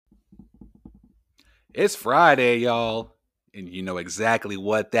It's Friday, y'all, and you know exactly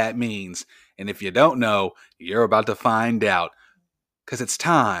what that means. And if you don't know, you're about to find out. Because it's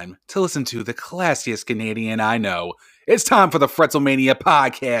time to listen to the classiest Canadian I know. It's time for the FretzleMania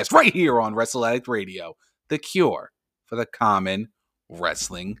podcast right here on Wrestle Addict Radio, the cure for the common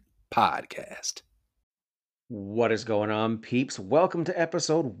wrestling podcast. What is going on, peeps? Welcome to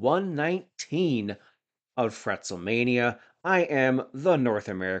episode 119 of FretzleMania. I am the North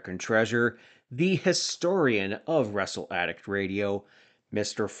American treasure, the historian of Wrestle Addict Radio,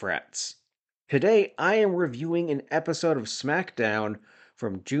 Mr. Fretz. Today, I am reviewing an episode of SmackDown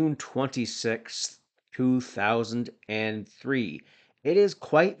from June 26th, 2003. It is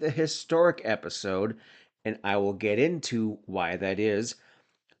quite the historic episode, and I will get into why that is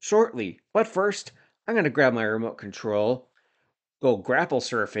shortly. But first, I'm going to grab my remote control, go grapple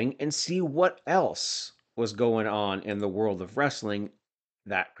surfing, and see what else was going on in the world of wrestling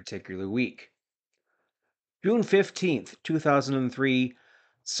that particular week. June 15th, 2003,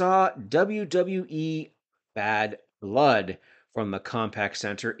 saw WWE Bad Blood from the Compaq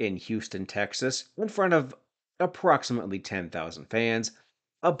Center in Houston, Texas, in front of approximately 10,000 fans,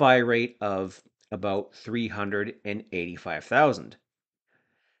 a buy rate of about 385,000.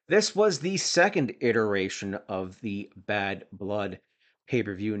 This was the second iteration of the Bad Blood pay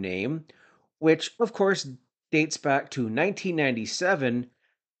per view name, which, of course, dates back to 1997,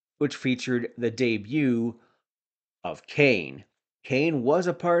 which featured the debut of Kane. Kane was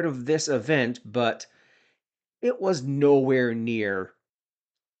a part of this event, but it was nowhere near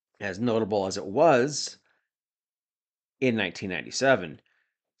as notable as it was in 1997.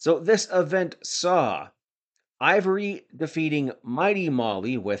 So, this event saw Ivory defeating Mighty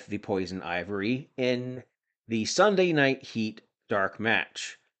Molly with the Poison Ivory in the Sunday Night Heat Dark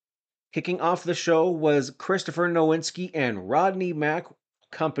Match. Kicking off the show was Christopher Nowinski and Rodney Mack,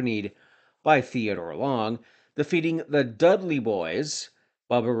 accompanied by Theodore Long, defeating the Dudley Boys,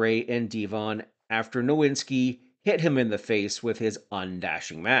 Bubba Ray and Devon, after Nowinski hit him in the face with his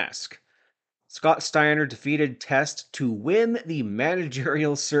undashing mask. Scott Steiner defeated Test to win the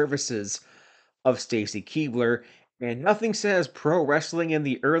managerial services of Stacy Keibler, and nothing says pro wrestling in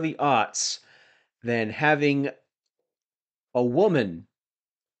the early aughts than having a woman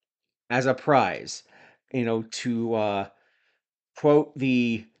as a prize. To quote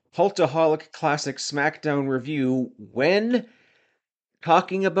the Cultaholic Classic SmackDown review, when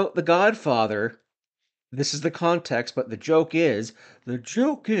talking about The Godfather, this is the context, but the joke is,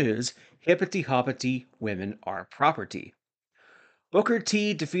 hippity hoppity, women are property. Booker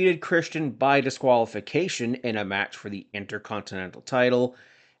T defeated Christian by disqualification in a match for the Intercontinental title,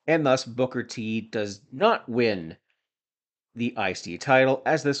 and thus Booker T does not win the IC title,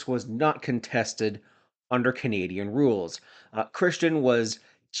 as this was not contested under Canadian rules. Christian was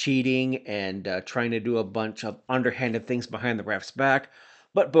cheating and trying to do a bunch of underhanded things behind the ref's back,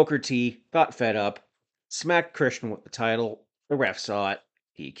 but Booker T got fed up, smacked Christian with the title. The ref saw it,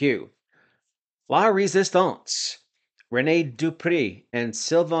 DQ. La Resistance. Rene Dupree and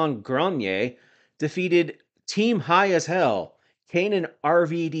Sylvain Grenier defeated Team High as Hell, Kane and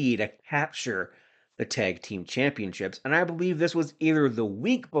RVD, to capture the Tag Team Championships. And I believe this was either the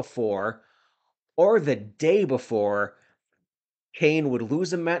week before or the day before Kane would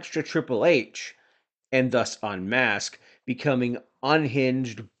lose a match to Triple H and thus unmask, becoming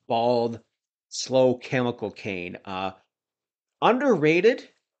unhinged, bald, slow chemical Kane. Underrated,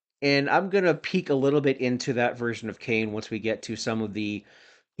 and I'm going to peek a little bit into that version of Kane once we get to some of the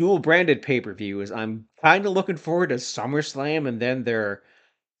dual branded pay per views. I'm kind of looking forward to SummerSlam, and then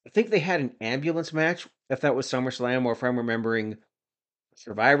I think they had an ambulance match, if that was SummerSlam, or if I'm remembering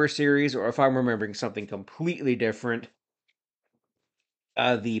Survivor Series, or if I'm remembering something completely different.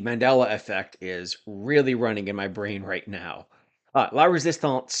 The Mandela effect is really running in my brain right now. La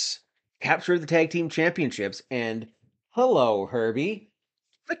Resistance captured the tag team championships, and hello, Herbie.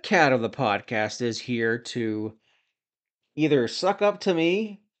 The cat of the podcast is here to either suck up to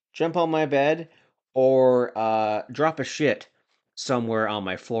me, jump on my bed, or drop a shit somewhere on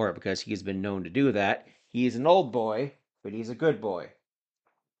my floor because he's been known to do that. He's an old boy, but he's a good boy.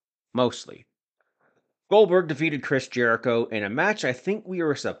 Mostly. Goldberg defeated Chris Jericho in a match I think we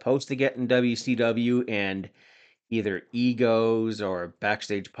were supposed to get in WCW, and either egos or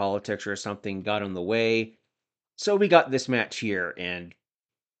backstage politics or something got in the way. So we got this match here, and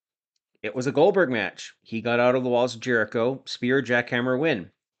it was a Goldberg match. He got out of the walls of Jericho, spear, jackhammer, win.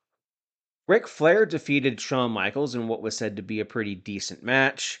 Ric Flair defeated Shawn Michaels in what was said to be a pretty decent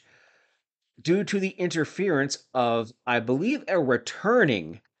match due to the interference of, I believe, a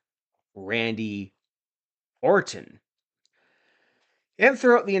returning Randy Orton. And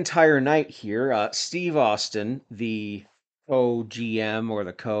throughout the entire night here, Steve Austin, the co-GM or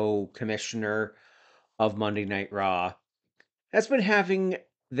the co-commissioner of Monday Night Raw, has been having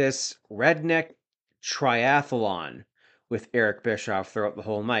this redneck triathlon with Eric Bischoff throughout the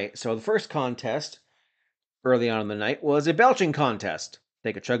whole night. So the first contest early on in the night was a belching contest.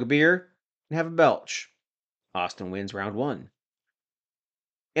 Take a chug of beer and have a belch. Austin wins round one.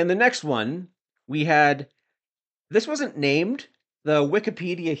 In the next one, we had this wasn't named. The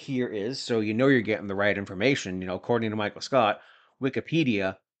Wikipedia here is, so you know you're getting the right information. According to Michael Scott,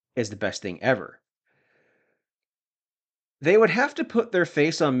 Wikipedia is the best thing ever. They would have to put their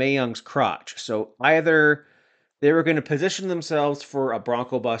face on Mae Young's crotch. So either they were going to position themselves for a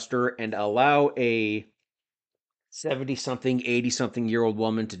Bronco Buster and allow a 70 something, 80 something year old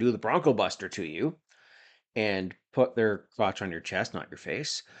woman to do the Bronco Buster to you and put their crotch on your chest, not your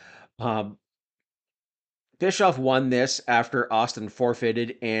face. Um, Bischoff won this after Austin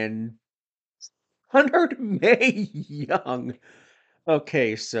forfeited and honored Mae Young.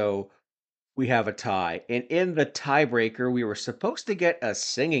 Okay, so we have a tie. And in the tiebreaker, we were supposed to get a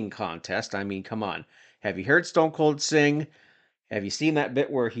singing contest. I mean, come on. Have you heard Stone Cold sing? Have you seen that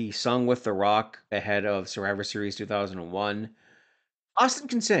bit where he sung with The Rock ahead of Survivor Series 2001? Austin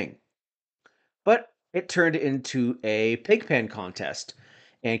can sing, but it turned into a pigpen contest.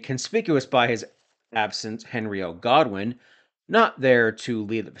 And conspicuous by his absence, Henry O. Godwin, not there to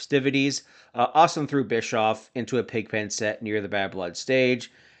lead the festivities, Austin threw Bischoff into a pigpen set near the Bad Blood stage.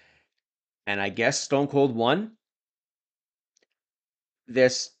 And I guess Stone Cold won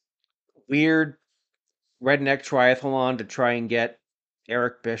this weird redneck triathlon to try and get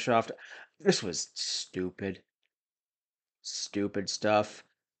Eric Bischoff. This was stupid. Stupid stuff.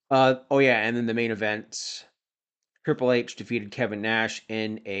 Oh yeah, and then the main event, Triple H defeated Kevin Nash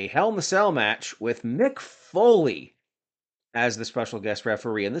in a Hell in a Cell match with Mick Foley as the special guest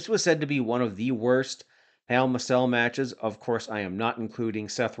referee. And this was said to be one of the worst Hell in a Cell matches. Of course, I am not including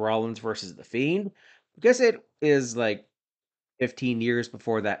Seth Rollins versus The Fiend because it is like 15 years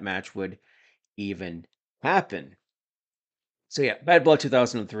before that match would even happen. So yeah, Bad Blood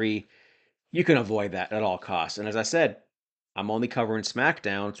 2003, you can avoid that at all costs. And as I said, I'm only covering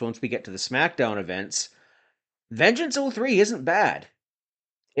SmackDown, so once we get to the SmackDown events, Vengeance 03 isn't bad.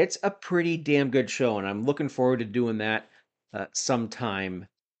 It's a pretty damn good show, and I'm looking forward to doing that sometime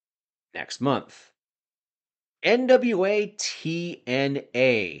next month. NWA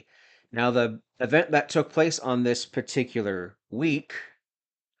TNA. Now, the event that took place on this particular week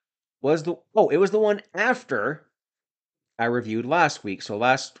was it was the one after I reviewed last week. So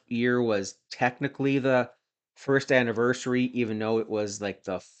last year was technically the first anniversary, even though it was like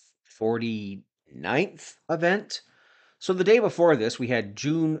the 49th event. So the day before this, we had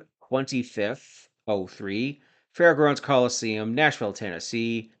June 25th, 03, Fairgrounds Coliseum, Nashville,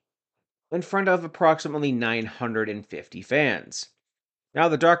 Tennessee, in front of approximately 950 fans. Now,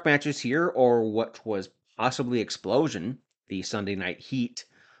 the dark matches here, or what was possibly Explosion, the Sunday Night Heat,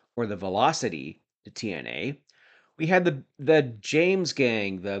 or the Velocity to TNA, we had the James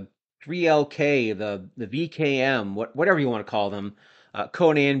Gang, the 3LK, the VKM, whatever you want to call them,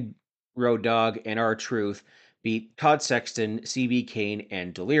 Conan, Road Dogg, and R-Truth beat Todd Sexton, CB Kane,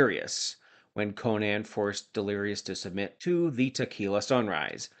 and Delirious when Conan forced Delirious to submit to the Tequila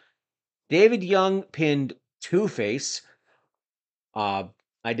Sunrise. David Young pinned Two-Face. I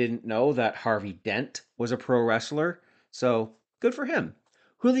didn't know that Harvey Dent was a pro wrestler, so good for him.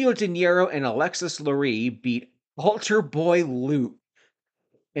 Julio De Niro and Alexis Lurie beat Altar Boy Luke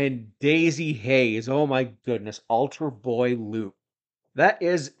and Daisy Hayes. Oh my goodness, Altar Boy Luke. That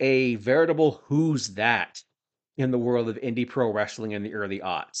is a veritable who's that in the world of indie pro wrestling in the early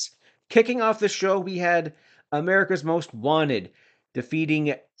aughts. Kicking off the show, we had America's Most Wanted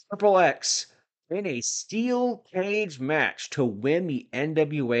defeating Triple X in a steel cage match to win the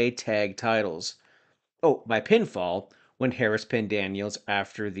NWA tag titles. Oh, by pinfall when Harris pinned Daniels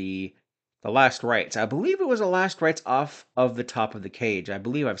after the last rights. I believe it was the last rights off of the top of the cage. I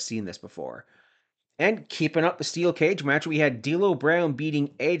believe I've seen this before. And keeping up the steel cage match, we had D'Lo Brown beating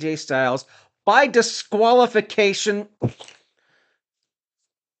AJ Styles by disqualification.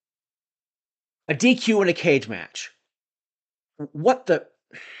 A DQ in a cage match. What the?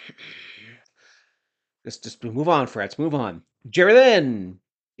 Just move on, Fretz. Move on. Jerry Lynn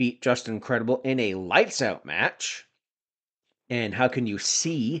beat Justin Credible in a lights out match. And how can you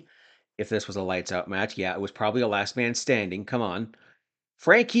see if this was a lights out match? Yeah, it was probably a last man standing. Come on.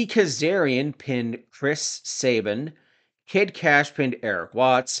 Frankie Kazarian pinned Chris Sabin. Kid Cash pinned Eric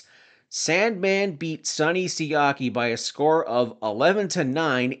Watts. Sandman beat Sonny Siaki by a score of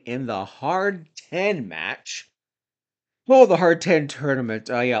 11-9 in the Hard 10 match. Oh, the Hard 10 tournament.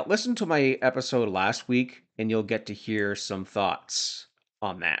 Yeah, listen to my episode last week and you'll get to hear some thoughts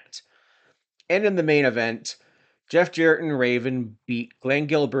on that. And in the main event, Jeff Jarrett and Raven beat Glenn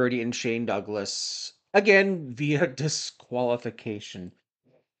Gilberty and Shane Douglas again via disqualification.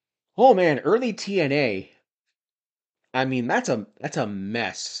 Oh man, early TNA. I mean, that's a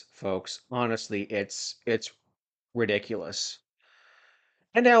mess, folks. Honestly, it's ridiculous.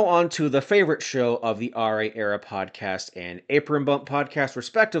 And now on to the favorite show of the RA Era podcast and Apron Bump podcast,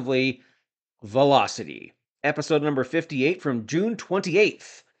 respectively, Velocity. Episode number 58 from June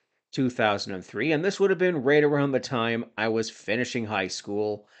 28th, 2003. And this would have been right around the time I was finishing high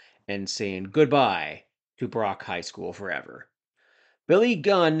school and saying goodbye to Brock High School forever. Billy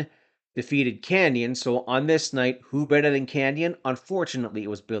Gunn defeated Canyon, so on this night, who better than Canyon? Unfortunately, it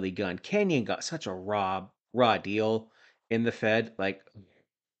was Billy Gunn. Canyon got such a raw deal in the Fed. Like,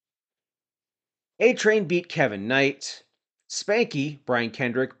 A-Train beat Kevin Knight. Spanky, Brian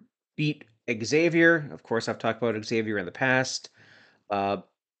Kendrick, beat Xavier. Of course, I've talked about Xavier in the past. Uh,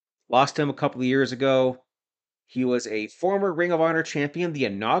 Lost him a couple of years ago. He was a former Ring of Honor champion, the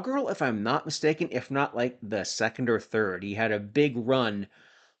inaugural, if I'm not mistaken, if not like the second or third. He had a big run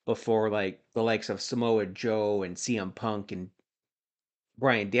before like the likes of Samoa Joe and CM Punk and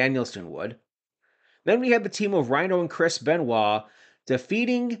Bryan Danielson would. Then we had the team of Rhino and Chris Benoit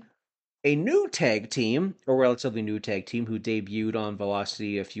defeating a new tag team, a relatively new tag team who debuted on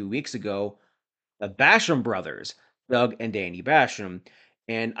Velocity a few weeks ago, the Basham brothers, Doug and Danny Basham.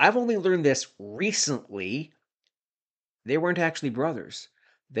 And I've only learned this recently. They weren't actually brothers.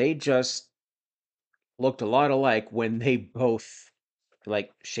 They just looked a lot alike when they both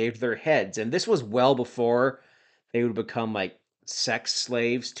like shaved their heads. And this was well before they would become like sex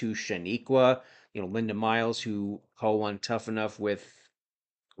slaves to Shaniqua, Linda Miles, who co-won Tough Enough with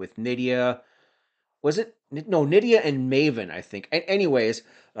Nydia. Was it no Nydia and Maven? I think. Anyways,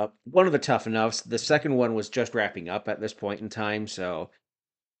 one of the Tough Enoughs. The second one was just wrapping up at this point in time, so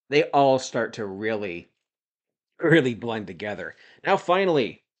they all start to really blend together. Now,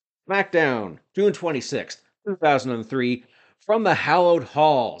 finally, SmackDown, June 26th, 2003, from the hallowed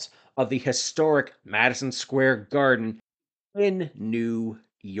halls of the historic Madison Square Garden in New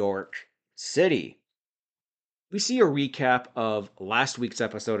York City. We see a recap of last week's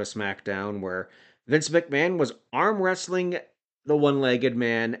episode of SmackDown where Vince McMahon was arm wrestling the one legged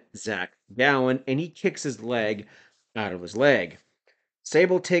man, Zach Gowen, and he kicks his leg out of his leg.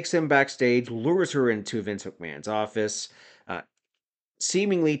 Sable takes him backstage, lures her into Vince McMahon's office, uh,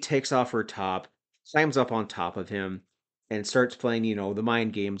 seemingly takes off her top, climbs up on top of him, and starts playing, the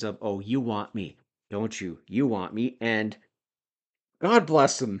mind games of, oh, you want me, don't you? You want me. And God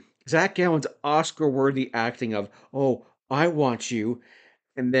bless him. Zach Gowen's Oscar worthy acting of, oh, I want you.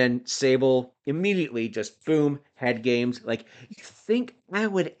 And then Sable immediately just boom, head games. Like, you think I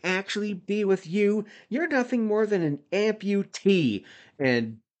would actually be with you? You're nothing more than an amputee.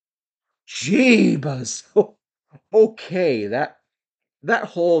 And Jeebus. Okay, that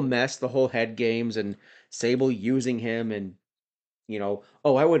whole mess, the whole head games and Sable using him and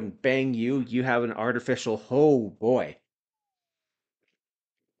oh, I wouldn't bang you. You have an artificial oh boy.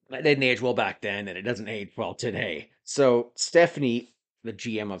 That didn't age well back then, and it doesn't age well today. So Stephanie, the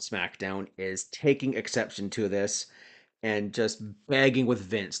GM of SmackDown, is taking exception to this and just begging with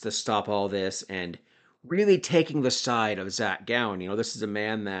Vince to stop all this and really taking the side of Zach Gowen. This is a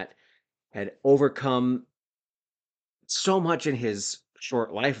man that had overcome so much in his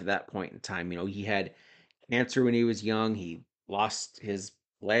short life at that point in time. He had cancer when he was young. He lost his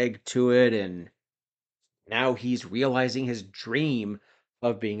leg to it, and now he's realizing his dream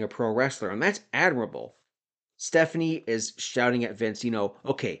of being a pro wrestler, and that's admirable. Stephanie is shouting at Vince,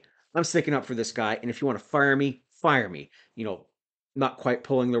 okay, I'm sticking up for this guy, and if you want to fire me, fire me. Not quite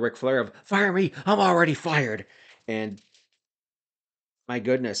pulling the Ric Flair of fire me, I'm already fired. And my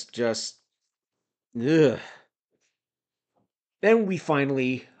goodness, just ugh. Then we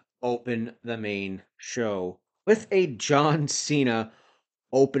finally open the main show with a John Cena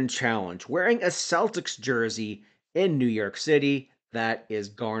Open Challenge, wearing a Celtics jersey in New York City that is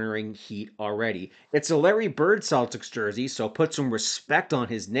garnering heat already. It's a Larry Bird Celtics jersey, so put some respect on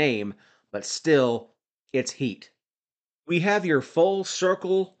his name, but still, it's heat. We have your full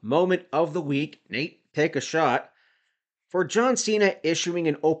circle moment of the week. Nate, take a shot. For John Cena issuing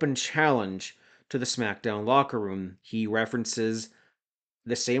an open challenge to the SmackDown locker room, he references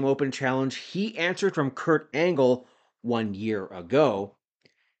the same open challenge he answered from Kurt Angle 1 year ago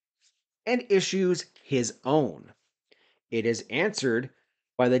and issues his own. It is answered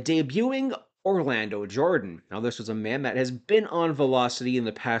by the debuting Orlando Jordan. Now, this was a man that has been on Velocity in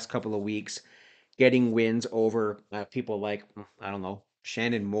the past couple of weeks, getting wins over people like, I don't know,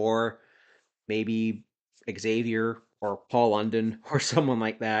 Shannon Moore, maybe Xavier or Paul London or someone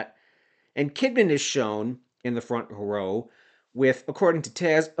like that. And Kidman is shown in the front row with, according to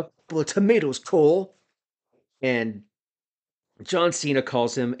Taz, a couple of tomatoes, Cole. And John Cena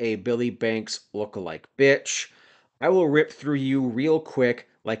calls him a Billy Banks lookalike bitch. I will rip through you real quick,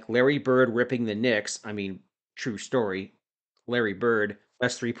 like Larry Bird ripping the Knicks. I mean, true story. Larry Bird,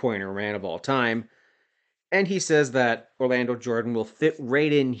 best three-pointer man of all time. And he says that Orlando Jordan will fit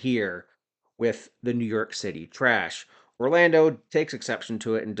right in here with the New York City trash. Orlando takes exception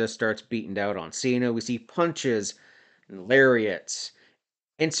to it and just starts beating down on Cena. We see punches and lariats,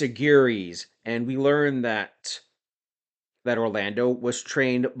 insecurities, and we learn that Orlando was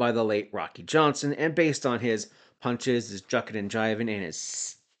trained by the late Rocky Johnson, and based on his punches, his jucking and jiving, and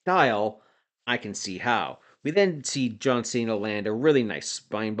his style, I can see how. We then see John Cena land a really nice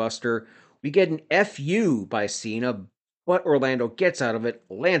spine buster. We get an FU by Cena, but Orlando gets out of it,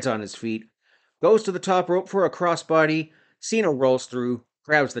 lands on his feet, goes to the top rope for a crossbody. Cena rolls through,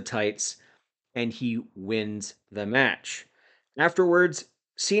 grabs the tights, and he wins the match. Afterwards,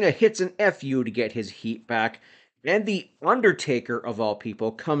 Cena hits an FU to get his heat back, and The Undertaker, of all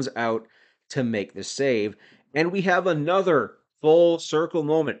people, comes out to make the save. And we have another full circle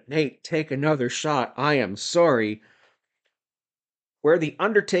moment. Nate, take another shot. I am sorry. Where The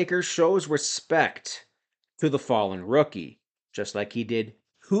Undertaker shows respect to the fallen rookie, just like he did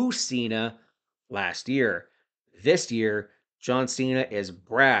to Cena last year. This year, John Cena is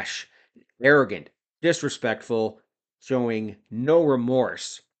brash, arrogant, disrespectful, showing no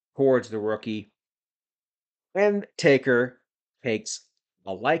remorse towards the rookie. And Taker takes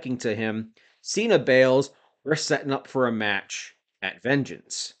a liking to him. Cena bails. We're setting up for a match at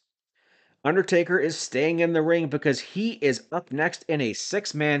Vengeance. Undertaker is staying in the ring because he is up next in a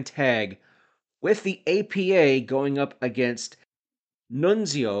six-man tag with the APA going up against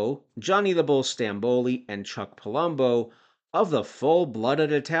Nunzio, Johnny the Bull Stamboli, and Chuck Palumbo of the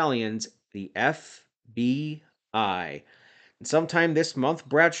full-blooded Italians, the FBI. And sometime this month,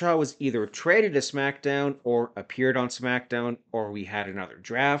 Bradshaw was either traded to SmackDown or appeared on SmackDown, or we had another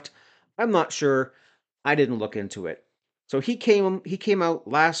draft. I'm not sure. I didn't look into it. So he came out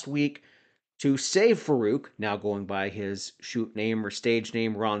last week to save Farouk, now going by his shoot name or stage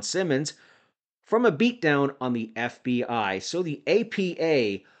name Ron Simmons, from a beatdown on the FBI. So the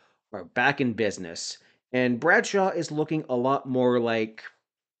APA are back in business, and Bradshaw is looking a lot more like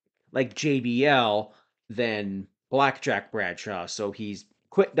JBL than Blackjack Bradshaw. So he's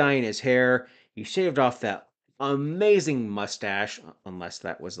quit dyeing his hair. He shaved off that amazing mustache, unless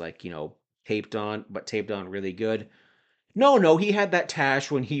that was like, taped on, but taped on really good. No, he had that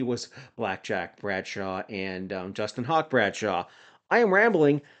tash when he was Blackjack Bradshaw and Justin Hawk Bradshaw. I am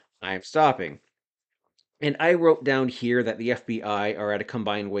rambling. I am stopping. And I wrote down here that the FBI are at a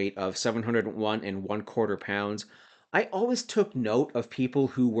combined weight of 701 and 1/4 pounds. I always took note of people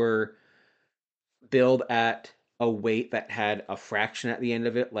who were billed at a weight that had a fraction at the end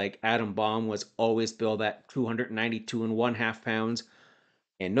of it. Like Adam Baum was always billed at 292 and 1/2 pounds.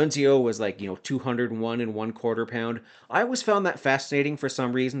 And Nunzio was like, 201 and 1/4 pound. I always found that fascinating for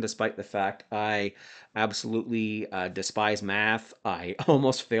some reason, despite the fact I absolutely despise math. I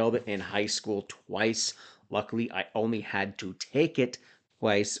almost failed it in high school twice. Luckily, I only had to take it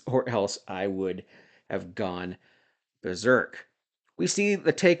twice, or else I would have gone berserk. We see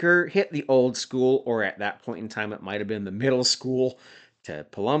the Taker hit the old school, or at that point in time, it might have been the middle school, to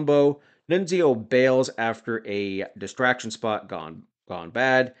Palumbo. Nunzio bails after a distraction spot gone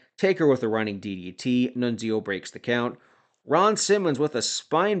bad. Taker with a running DDT. Nunzio breaks the count. Ron Simmons with a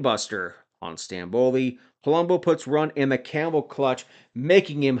spine buster on Stamboli. Palumbo puts Ron in the camel clutch,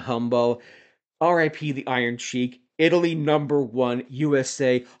 making him humble. R.I.P. the Iron Sheik. Italy #1,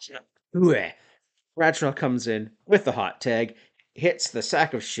 USA. Bradshaw comes in with the hot tag, hits the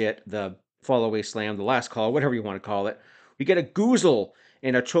sack of shit, the fall away slam, the last call, whatever you want to call it. We get a goozle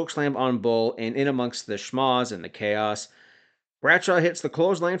and a choke slam on Bull, and in amongst the schmoz and the chaos, Bradshaw hits the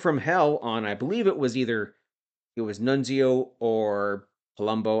clothesline from hell on, I believe it was Nunzio or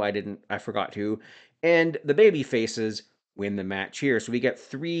Palumbo, I forgot who, and the baby faces win the match here. So we get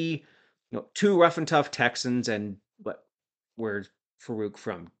two rough and tough Texans and what where Farouk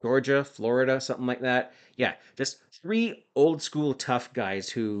from Georgia, Florida, something like that. Yeah, just three old school tough guys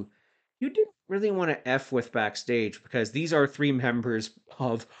who you didn't really want to F with backstage because these are three members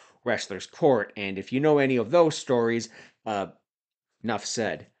of Wrestler's Court. And if you know any of those stories, enough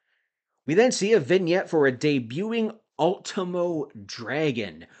said. We then see a vignette for a debuting Ultimo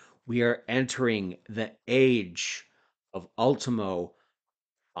Dragon. We are entering the age of Ultimo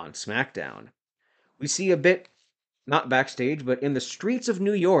on SmackDown. We see a bit, not backstage, but in the streets of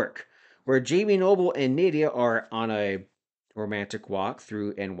New York, where Jamie Noble and Nadia are on a romantic walk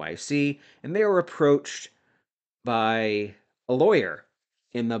through NYC, and they are approached by a lawyer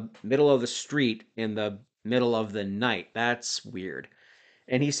in the middle of the street in the middle of the night. That's weird.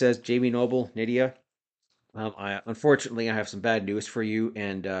 And he says, Jamie Noble, Nydia, unfortunately, I have some bad news for you,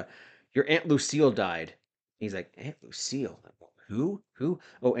 and your Aunt Lucille died. He's like, Aunt Lucille? Who? Who?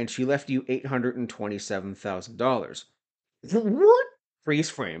 Oh, and she left you $827,000. What? Freeze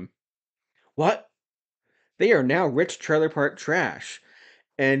frame. What? They are now rich trailer park trash.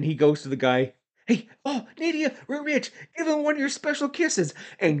 And he goes to the guy, hey, oh, Nadia, we're rich. Give him one of your special kisses.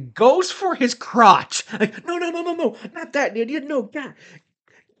 And goes for his crotch. Like, no, no, no, no, no. Not that, Nadia. No, God.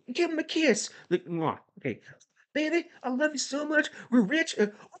 Give him a kiss. Like, mwah. Okay. Baby, I love you so much. We're rich.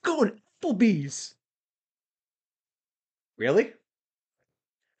 We're going Applebee's. Really?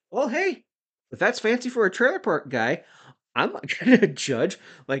 Well, hey, if that's fancy for a trailer park guy, I'm not gonna judge.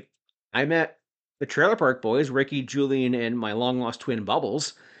 Like, I met the trailer park boys, Ricky, Julian, and my long lost twin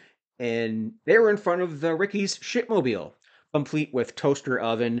Bubbles, and they were in front of the Ricky's shipmobile, complete with toaster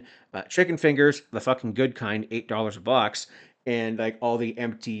oven, chicken fingers, the fucking good kind, $8 a box, and like all the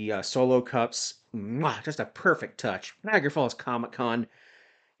empty solo cups. Mwah, just a perfect touch. Niagara Falls Comic Con,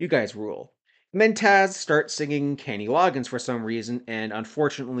 you guys rule. And then Taz starts singing Kenny Loggins for some reason, and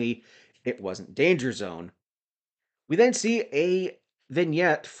unfortunately, it wasn't Danger Zone. We then see a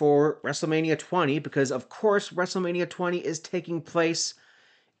vignette for WrestleMania 20 because, of course, WrestleMania 20 is taking place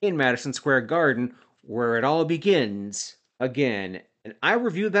in Madison Square Garden, where it all begins again. And I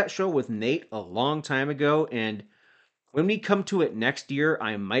reviewed that show with Nate a long time ago, and when we come to it next year,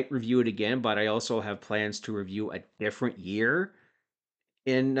 I might review it again, but I also have plans to review a different year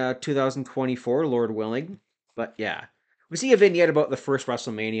in 2024, Lord willing. But yeah, we see a vignette about the first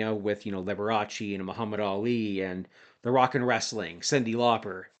WrestleMania with, Liberace and Muhammad Ali and The Rock and Wrestling, Cyndi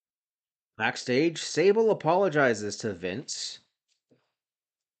Lauper. Backstage, Sable apologizes to Vince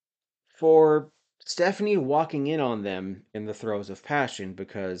for Stephanie walking in on them in the throes of passion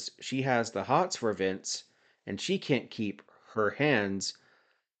because she has the hots for Vince and she can't keep her hands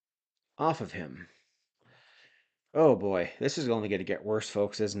off of him. Oh boy, this is only going to get worse,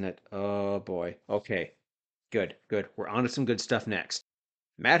 folks, isn't it? Oh boy. Okay, good, good. We're on to some good stuff next.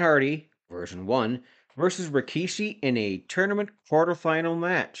 Matt Hardy, version 1, versus Rikishi in a tournament quarterfinal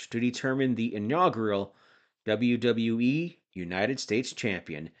match to determine the inaugural WWE United States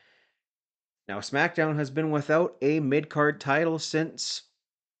Champion. Now, SmackDown has been without a mid card title since,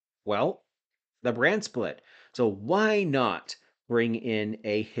 well, the brand split. So why not bring in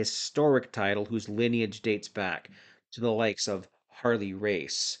a historic title whose lineage dates back to the likes of Harley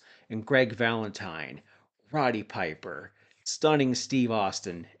Race and Greg Valentine, Roddy Piper, stunning Steve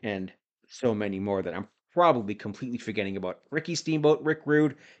Austin, and so many more that I'm probably completely forgetting about. Ricky Steamboat, Rick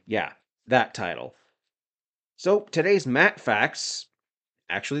Rude, yeah, that title. So today's Matt Facts,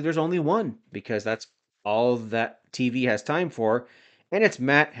 actually, there's only one because that's all that TV has time for, and it's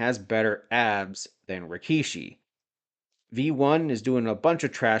Matt has better abs than Rikishi. V1 is doing a bunch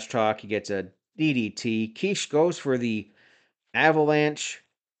of trash talk. He gets a DDT. Keish goes for the avalanche,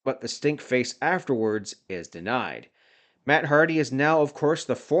 but the stink face afterwards is denied. Matt Hardy is now, of course,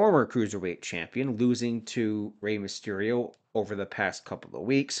 the former Cruiserweight champion, losing to Rey Mysterio over the past couple of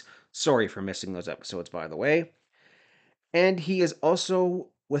weeks. Sorry for missing those episodes, by the way. And he is also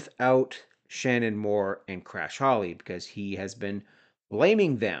without Shannon Moore and Crash Holly because he has been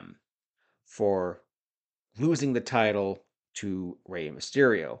blaming them for losing the title to Rey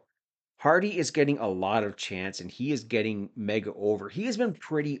Mysterio. Hardy is getting a lot of chance and he is getting mega over. He has been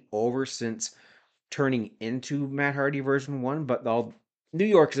pretty over since turning into Matt Hardy version 1, but New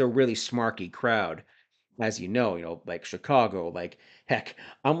York is a really smarky crowd, as like Chicago, like heck,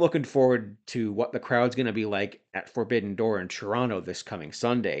 I'm looking forward to what the crowd's going to be like at Forbidden Door in Toronto this coming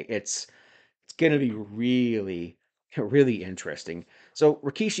Sunday. It's going to be really really interesting. So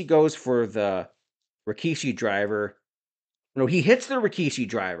Rikishi goes for the Rikishi driver. No, he hits the Rikishi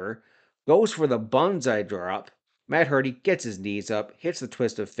driver, goes for the bonsai drop. Matt Hardy gets his knees up, hits the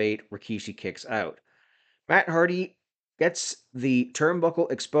twist of fate. Rikishi kicks out. Matt Hardy gets the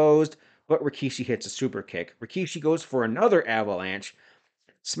turnbuckle exposed, but Rikishi hits a super kick. Rikishi goes for another avalanche,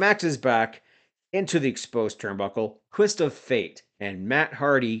 smacks his back into the exposed turnbuckle, twist of fate, and Matt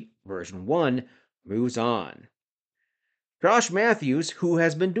Hardy, version 1, moves on. Josh Matthews, who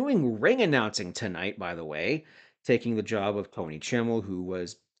has been doing ring announcing tonight, by the way, taking the job of Tony Chimmel, who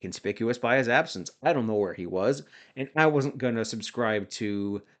was conspicuous by his absence. I don't know where he was, and I wasn't going to subscribe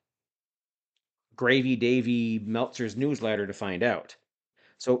to Gravy Davy Meltzer's newsletter to find out.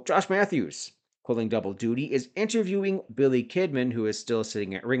 So, Josh Matthews, pulling double duty, is interviewing Billy Kidman, who is still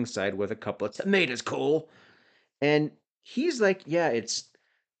sitting at ringside with a couple of tomatoes, Cole. And he's like, yeah,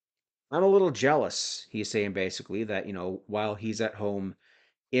 I'm a little jealous. He's saying basically that, while he's at home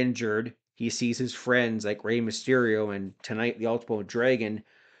injured, he sees his friends like Rey Mysterio and tonight the Ultimo Dragon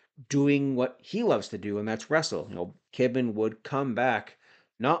doing what he loves to do, and that's wrestle. Kidman would come back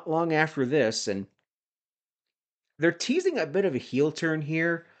not long after this, and they're teasing a bit of a heel turn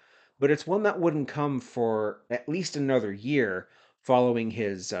here, but it's one that wouldn't come for at least another year following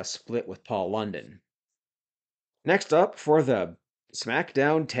his split with Paul London. Next up for the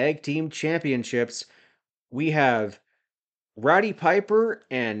SmackDown Tag Team Championships, we have Roddy Piper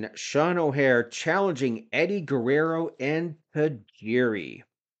and Sean O'Haire challenging Eddie Guerrero and Tajiri.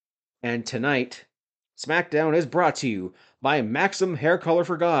 And tonight, SmackDown is brought to you by Maxim Hair Color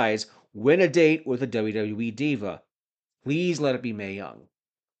for Guys. Win a date with a WWE Diva. Please let it be Mae Young.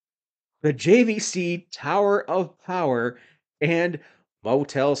 The JVC Tower of Power and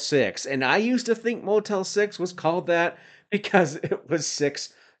Motel 6. And I used to think Motel 6 was called that because it was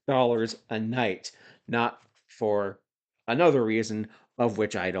 $6 a night, not for another reason of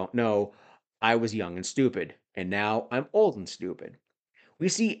which I don't know. I was young and stupid, and now I'm old and stupid. We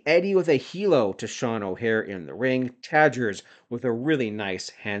see Eddie with a helo to Sean O'Haire in the ring. Tadgers with a really nice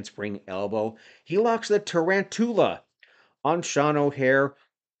handspring elbow. He locks the Tarantula on Sean O'Haire,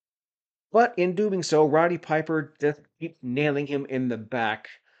 but in doing so, Roddy Piper just keeps nailing him in the back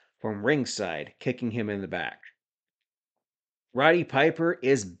from ringside, kicking him in the back. Roddy Piper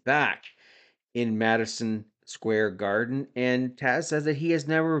is back in Madison Square Garden, and Taz says that he has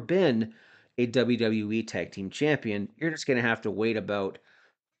never been a WWE Tag Team Champion. You're just going to have to wait about,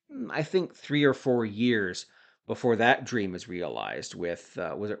 I think, 3 or 4 years before that dream is realized. With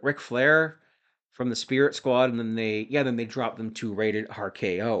was it Ric Flair from the Spirit Squad, and then they dropped them to Rated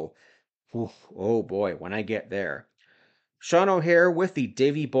RKO. Oof, oh boy, when I get there. Sean O'Haire with the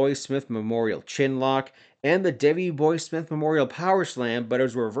Davey Boy Smith Memorial Chinlock and the Davey Boy Smith Memorial Power Slam, but it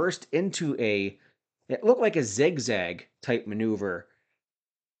was reversed into it looked like a zigzag type maneuver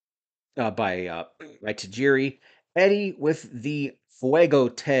by Tajiri. Eddie with the Fuego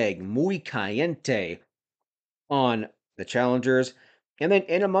Tag Muy Caliente on the challengers. And then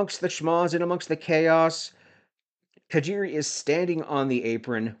in amongst the schmoz, in amongst the chaos, Tajiri is standing on the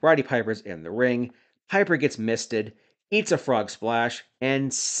apron. Roddy Piper's in the ring. Piper gets misted, eats a frog splash,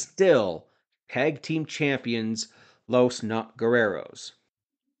 and still tag team champions Los Not Guerreros.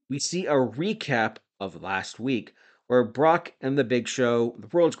 We see a recap of last week where Brock and the Big Show, the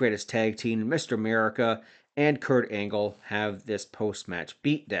world's greatest tag team, Mr. America, and Kurt Angle have this post match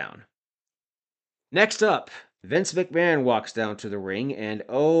beatdown. Next up, Vince McMahon walks down to the ring, and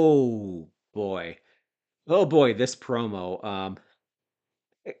oh boy, this promo.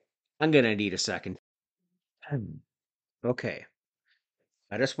 I'm gonna need a second. Okay,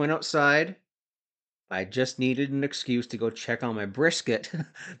 I just went outside. I just needed an excuse to go check on my brisket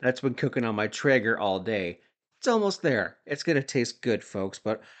that's been cooking on my Traeger all day. It's almost there. It's gonna taste good, folks,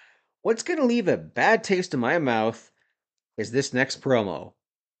 but what's gonna leave a bad taste in my mouth is this next promo.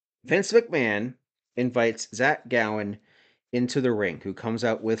 Vince McMahon invites Zach Gowen into the ring, who comes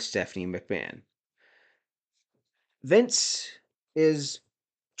out with Stephanie McMahon. Vince is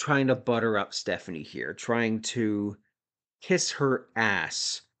trying to butter up Stephanie here, trying to kiss her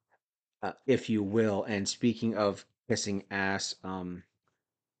ass, if you will. And speaking of kissing ass,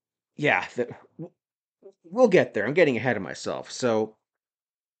 yeah, we'll get there. I'm getting ahead of myself. So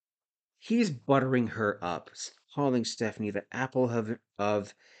he's buttering her up, calling Stephanie the apple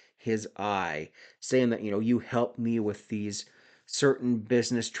of his eye, saying that, you helped me with these certain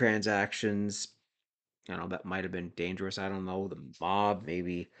business transactions. I don't know, that might have been dangerous. I don't know. The mob,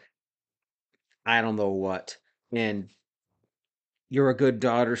 maybe. I don't know what. And you're a good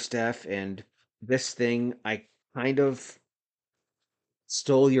daughter, Steph. And this thing, I kind of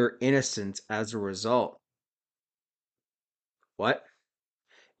stole your innocence as a result. What?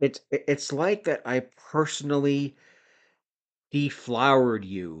 It's like that I personally deflowered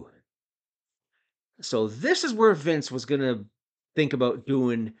you. So this is where Vince was gonna think about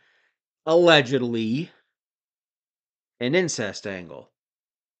doing, allegedly, an incest angle.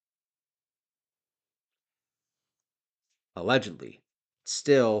 Allegedly.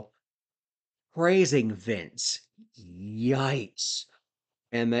 Still praising Vince. Yikes.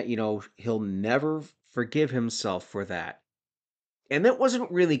 And that, he'll never forgive himself for that. And it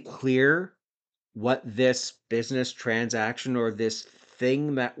wasn't really clear what this business transaction or this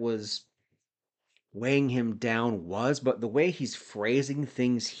thing that was weighing him down was, but the way he's phrasing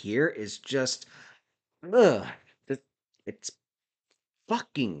things here is just, ugh, it's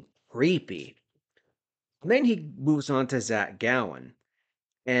fucking creepy. And then he moves on to Zach Gowen.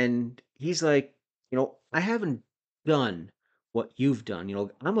 And he's like, I haven't done what you've done.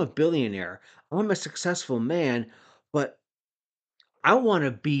 I'm a billionaire. I'm a successful man, but I want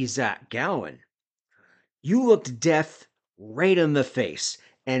to be Zach Gowen. You looked death right in the face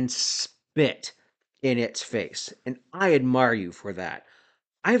and spit in its face. And I admire you for that.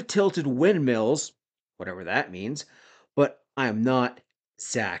 I've tilted windmills, whatever that means, but I'm not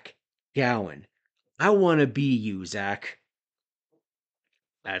Zach Gowen. I want to be you, Zach.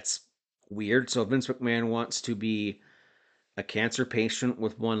 That's weird. So Vince McMahon wants to be a cancer patient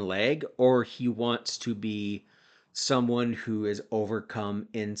with one leg, or he wants to be someone who has overcome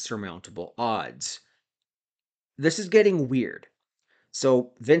insurmountable odds. This is getting weird.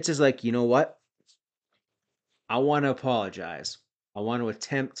 So Vince is like, you know what? I want to apologize. I want to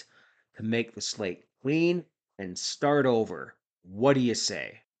attempt to make the slate clean and start over. What do you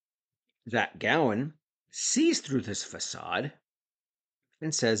say? Zach Gowen sees through this facade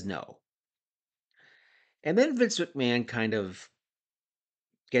and says no. And then Vince McMahon kind of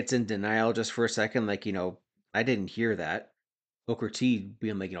gets in denial just for a second, like, I didn't hear that. Booker T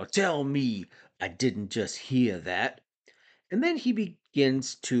being like, tell me I didn't just hear that. And then he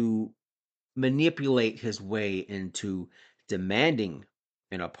begins to manipulate his way into demanding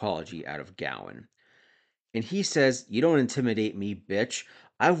an apology out of Gowen. And he says, "You don't intimidate me, bitch.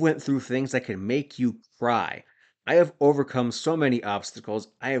 I've went through things that can make you cry. I have overcome so many obstacles.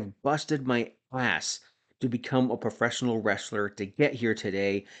 I have busted my ass to become a professional wrestler to get here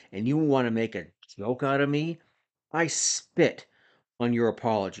today, and you want to make a joke out of me? I spit on your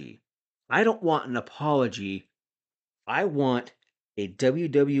apology. I don't want an apology. I want a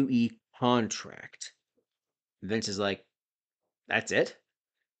WWE contract." Vince is like, "That's it?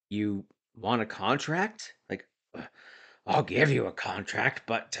 You want a contract? Like, I'll give you a contract,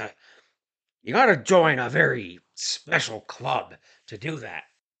 but you gotta join a very special club to do that."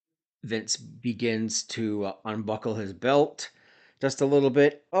 Vince begins to unbuckle his belt just a little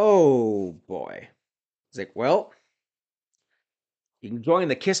bit. Oh boy. He's like, well, you can join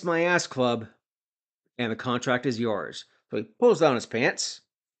the Kiss My Ass Club, and the contract is yours. So he pulls down his pants,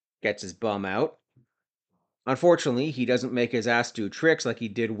 gets his bum out. Unfortunately, he doesn't make his ass do tricks like he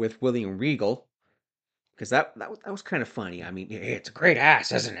did with William Regal, because that was kind of funny. I mean, it's a great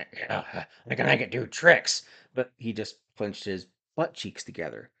ass, isn't it? I can make it do tricks. But he just clenched his butt cheeks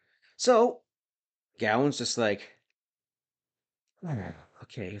together. So Gowan's just like,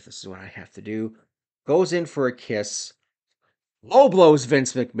 okay, if this is what I have to do, goes in for a kiss, low blows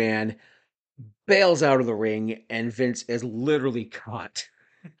Vince McMahon, bails out of the ring, and Vince is literally caught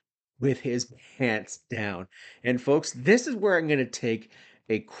with his pants down. And folks, this is where I'm going to take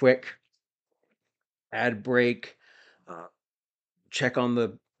a quick ad break. Uh, Check on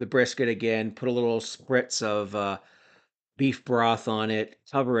the brisket again, put a little spritz of beef broth on it,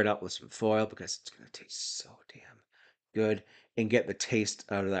 cover it up with some foil because it's going to taste so damn good, and get the taste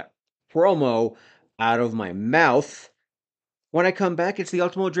out of that promo out of my mouth. When I come back, it's the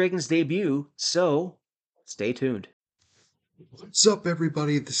Ultimo Dragon's debut, so stay tuned. What's up,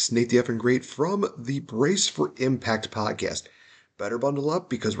 everybody? This is Nate the Effing Great from the Brace for Impact podcast. Better bundle up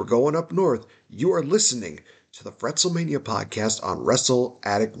because we're going up north. You are listening to the FretzleMania podcast on Wrestle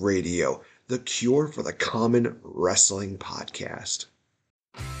Addict Radio, the cure for the common wrestling podcast.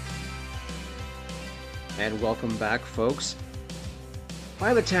 And welcome back, folks.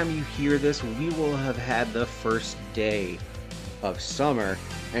 By the time you hear this, we will have had the first day of summer.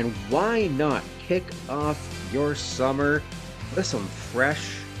 And why not kick off your summer with some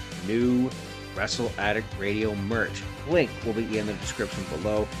fresh, new Wrestle Addict Radio merch? Link will be in the description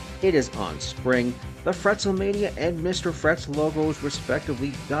below. It is on spring. The FretzleMania and Mr. Fretz logos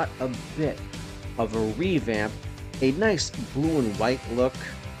respectively got a bit of a revamp. A nice blue and white look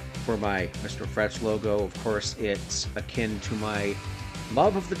for my Mr. Fretz logo. Of course, it's akin to my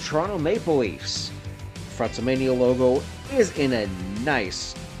love of the Toronto Maple Leafs. FretzleMania logo is in a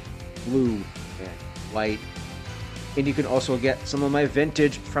nice blue and white. And you can also get some of my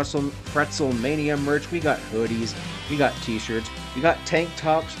vintage FretzleMania merch. We got hoodies, we got t-shirts, we got tank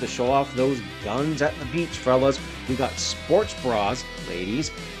tops to show off those guns at the beach, fellas. We got sports bras,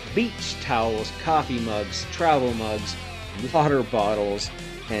 ladies, beach towels, coffee mugs, travel mugs, water bottles,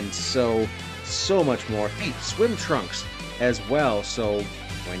 and so much more. Hey, swim trunks as well. So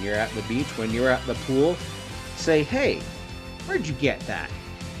when you're at the beach, when you're at the pool, say, hey, where'd you get that?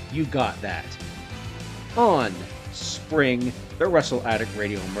 You got that. On spring, the Wrestle Addict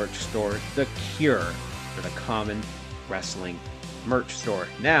Radio merch store, the cure for the common wrestling merch store.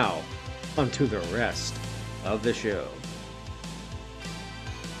 Now, onto the rest of the show.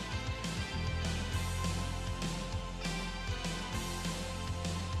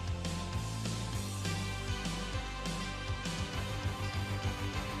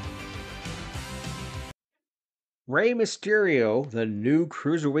 Rey Mysterio, the new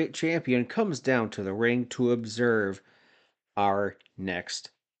Cruiserweight champion, comes down to the ring to observe our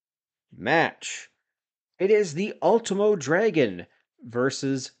next match. It is the Ultimo Dragon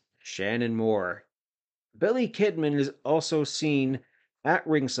versus Shannon Moore. Billy Kidman is also seen at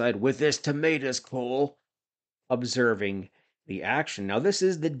ringside with this tomatoes, Cole, observing the action. Now, this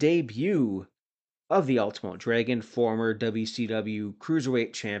is the debut of the Ultimo Dragon, former WCW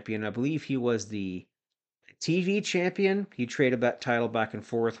Cruiserweight champion. I believe he was the TV champion. He traded that title back and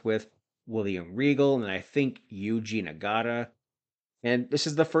forth with William Regal and I think Yuji Nagata. And this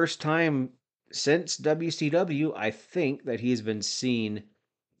is the first time since WCW, I think, that he's been seen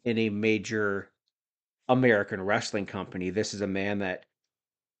in a major American wrestling company. This is a man that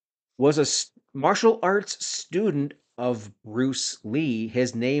was a martial arts student of Bruce Lee.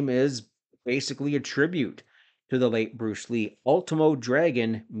 His name is basically a tribute to the late Bruce Lee. Ultimo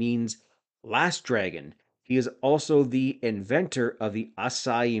Dragon means last dragon. He is also the inventor of the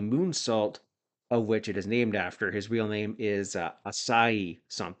acai moonsault, of which it is named after. His real name is Acai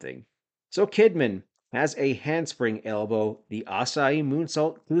something. So Kidman has a handspring elbow, the acai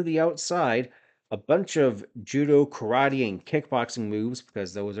moonsault to the outside, a bunch of judo, karate, and kickboxing moves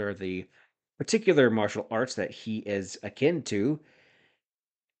because those are the particular martial arts that he is akin to.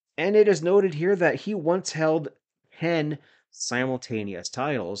 And it is noted here that he once held 10 simultaneous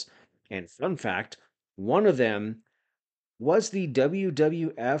titles. And fun fact, one of them was the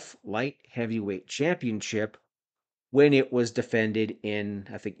WWF Light Heavyweight Championship when it was defended in,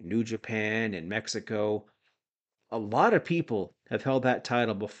 I think, New Japan and Mexico. A lot of people have held that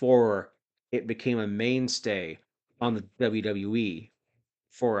title before it became a mainstay on the WWE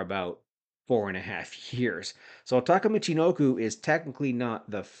for about 4.5 years. So Taka Michinoku is technically not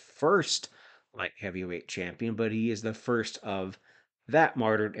the first light heavyweight champion, but he is the first of that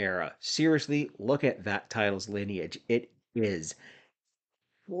modern era. Seriously, look at that title's lineage. It is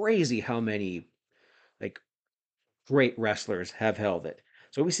crazy how many like great wrestlers have held it.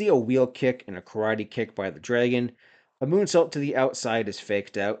 So we see a wheel kick and a karate kick by the Dragon. A moonsault to the outside is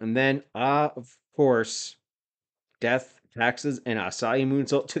faked out, and then, of course, death, taxes, and acai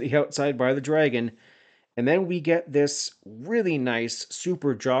moonsault to the outside by the Dragon. And then we get this really nice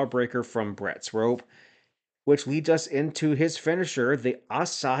super jawbreaker from Brett's rope, which leads us into his finisher, the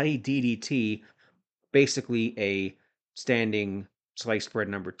acai DDT, basically a standing sliced bread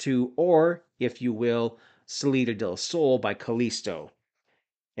number 2, or, if you will, Salida del Sol by Kalisto.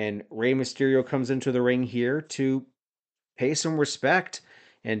 And Rey Mysterio comes into the ring here to pay some respect.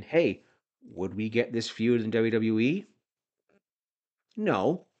 And hey, would we get this feud in WWE?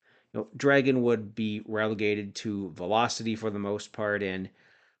 No. Dragon would be relegated to Velocity for the most part and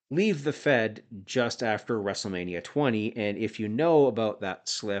leave the Fed just after WrestleMania 20. And if you know about that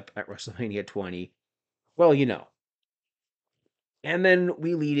slip at WrestleMania 20, well, you know. And then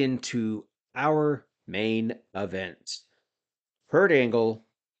we lead into our main event. Kurt Angle,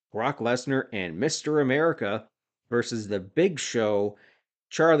 Brock Lesnar, and Mr. America versus the Big Show,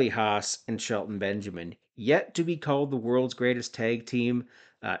 Charlie Haas, and Shelton Benjamin. Yet to be called the world's greatest tag team.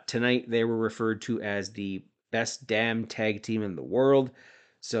 Tonight they were referred to as the best damn tag team in the world.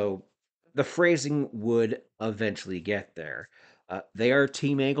 So the phrasing would eventually get there. They are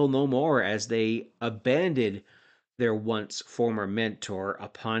Team Angle no more as they abandoned their once former mentor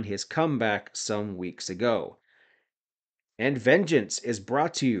upon his comeback some weeks ago. And Vengeance is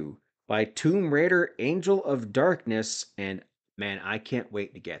brought to you by Tomb Raider Angel of Darkness. And man, I can't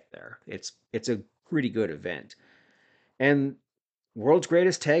wait to get there. It's a pretty good event. And World's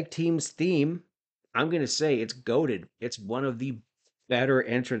Greatest Tag Team's theme, I'm going to say it's goated. It's one of the better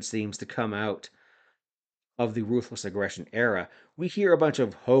entrance themes to come out of the Ruthless Aggression era. We hear a bunch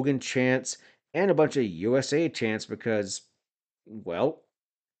of Hogan chants and a bunch of USA chants because, well,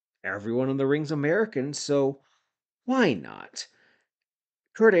 everyone in the ring's American, so why not?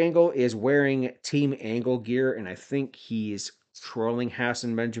 Kurt Angle is wearing Team Angle gear, and I think he's trolling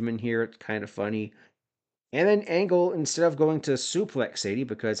Hassan Benjamin here. It's kind of funny. And then Angle, instead of going to Suplex City,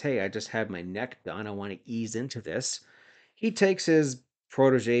 because hey, I just had my neck done, I want to ease into this, he takes his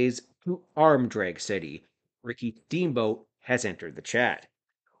proteges to Arm Drag City. Ricky Steamboat has entered the chat.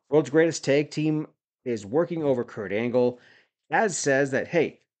 World's Greatest Tag Team is working over Kurt Angle, as says that,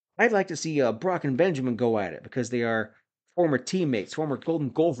 hey, I'd like to see Brock and Benjamin go at it because they are former teammates, former Golden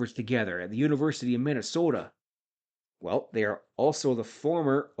Gophers together at the University of Minnesota. Well, they are also the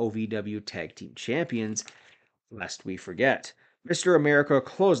former OVW Tag Team Champions, lest we forget. Mr. America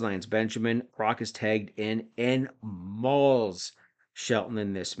clotheslines Benjamin. Brock is tagged in and mauls Shelton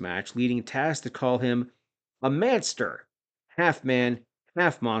in this match, leading Taz to call him a manster. Half man,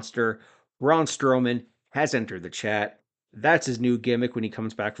 half monster. Braun Strowman has entered the chat. That's his new gimmick when he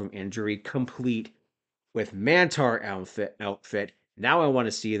comes back from injury, complete with Mantar outfit. Now I want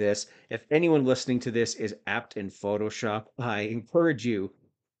to see this. If anyone listening to this is apt in Photoshop, I encourage you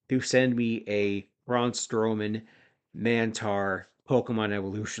to send me a Braun Strowman Mantar Pokemon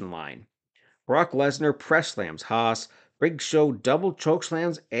Evolution line. Brock Lesnar press slams Haas. Big Show double choke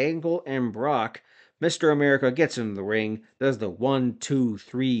slams Angle and Brock. Mr. America gets in the ring, does the 1, 2,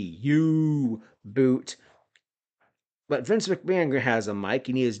 3, you boot. But Vince McMahon has a mic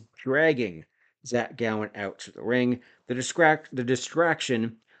and he is dragging Zach Gowen out to the ring. The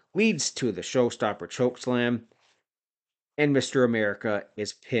distraction leads to the showstopper chokeslam, and Mr. America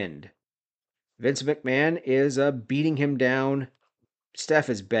is pinned. Vince McMahon is beating him down. Steph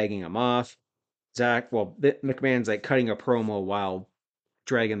is begging him off. McMahon's like cutting a promo while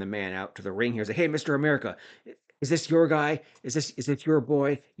dragging the man out to the ring. He's like, "Hey, Mr. America, is this your guy? Is this your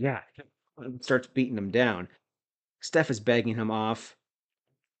boy?" Yeah. Starts beating him down. Steph is begging him off.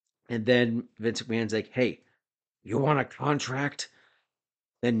 And then Vince McMahon's like, "Hey, you want a contract?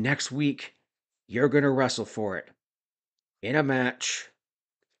 Then next week, you're going to wrestle for it in a match,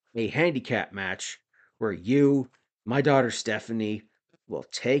 a handicap match, where you, my daughter Stephanie, will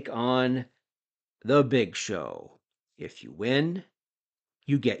take on the Big Show. If you win,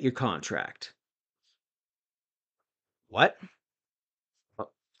 you get your contract." What?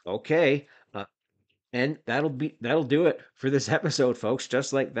 Okay. And that'll do it for this episode, folks.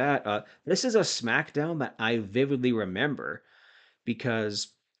 Just like that. This is a SmackDown that I vividly remember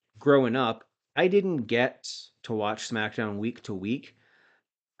because growing up, I didn't get to watch SmackDown week to week.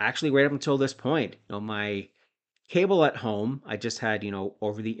 Actually, right up until this point, my cable at home, I just had,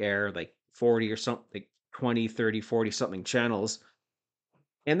 over the air, like 40 or something, like 20, 30, 40 something channels.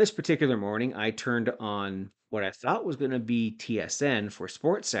 And this particular morning, I turned on what I thought was going to be TSN for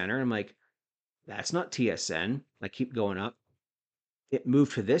Sports Center. I'm like, that's not TSN. I keep going up. It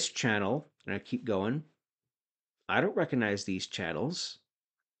moved to this channel, and I keep going. I don't recognize these channels.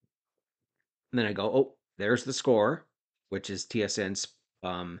 And then I go, oh, there's the score, which is TSN's,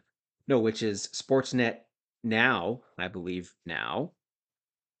 which is Sportsnet now, I believe now.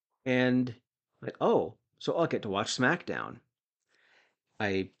 And like, oh, so I'll get to watch SmackDown.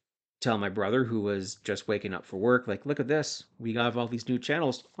 I tell my brother, who was just waking up for work, like, look at this. We have all these new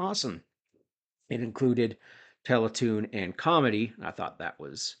channels. Awesome. It included Teletoon and comedy. I thought that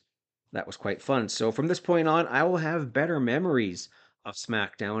was quite fun. So from this point on, I will have better memories of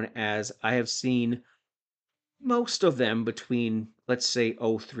SmackDown as I have seen most of them between, let's say,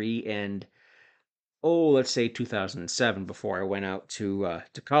 03 and let's say 2007 before I went out to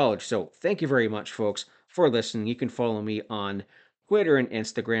college. So thank you very much, folks, for listening. You can follow me on Twitter and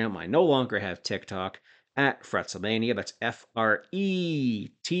Instagram. I no longer have TikTok at FretzleMania. That's FRETZLE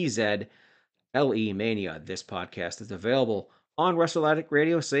Mania. This podcast is available on Wrestle Addict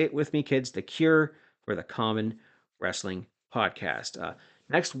Radio. Say it with me, kids. The cure for the common wrestling podcast.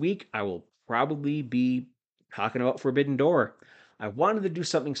 Next week, I will probably be talking about Forbidden Door. I wanted to do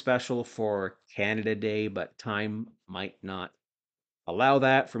something special for Canada Day, but time might not allow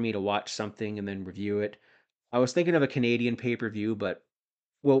that for me to watch something and then review it. I was thinking of a Canadian pay-per-view, but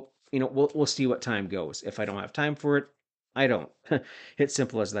we'll see what time goes. If I don't have time for it, I don't. It's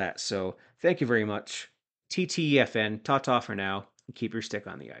simple as that. So thank you very much. TTEFN, ta-ta for now, and keep your stick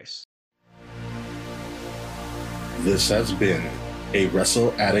on the ice. This has been a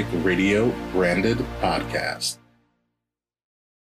Wrestle Addict Radio branded podcast.